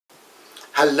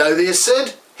Hello there,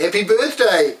 Sid. Happy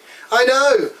birthday. I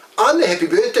know, I'm the Happy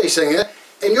Birthday Singer,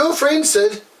 and your friend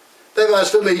Sid, they've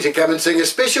asked for me to come and sing a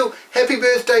special happy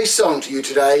birthday song to you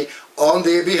today on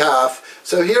their behalf.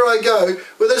 So here I go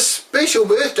with a special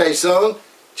birthday song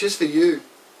just for you.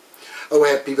 Oh,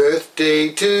 happy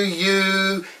birthday to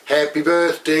you, happy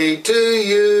birthday to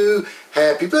you,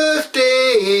 happy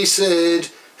birthday Sid,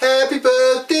 happy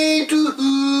birthday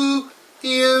to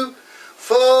you.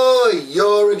 For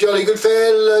you're a jolly good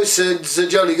fellow, Sid's a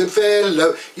jolly good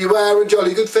fellow, you are a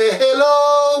jolly good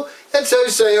fellow, and so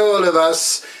say all of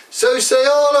us, so say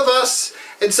all of us,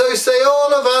 and so say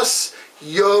all of us.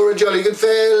 You're a jolly good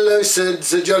fellow,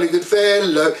 Sid's a jolly good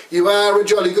fellow, you are a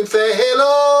jolly good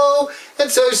fellow, and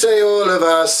so say all of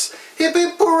us. Hip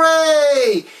hip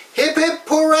hooray, hip hip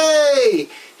hooray,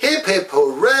 hip hip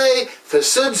hooray for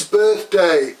Sid's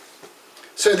birthday.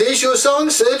 So there's your song,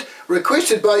 Sid,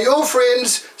 requested by your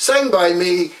friends, sung by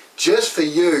me, just for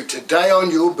you, today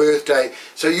on your birthday.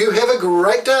 So you have a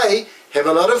great day, have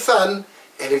a lot of fun,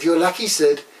 and if you're lucky,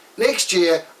 Sid, next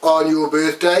year on your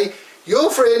birthday,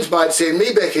 your friends might send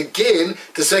me back again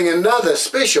to sing another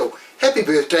special happy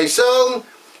birthday song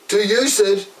to you,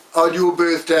 Sid, on your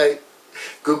birthday.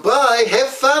 Goodbye, have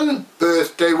fun,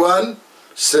 birthday one.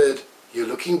 Sid, you're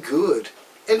looking good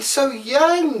and so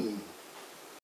young.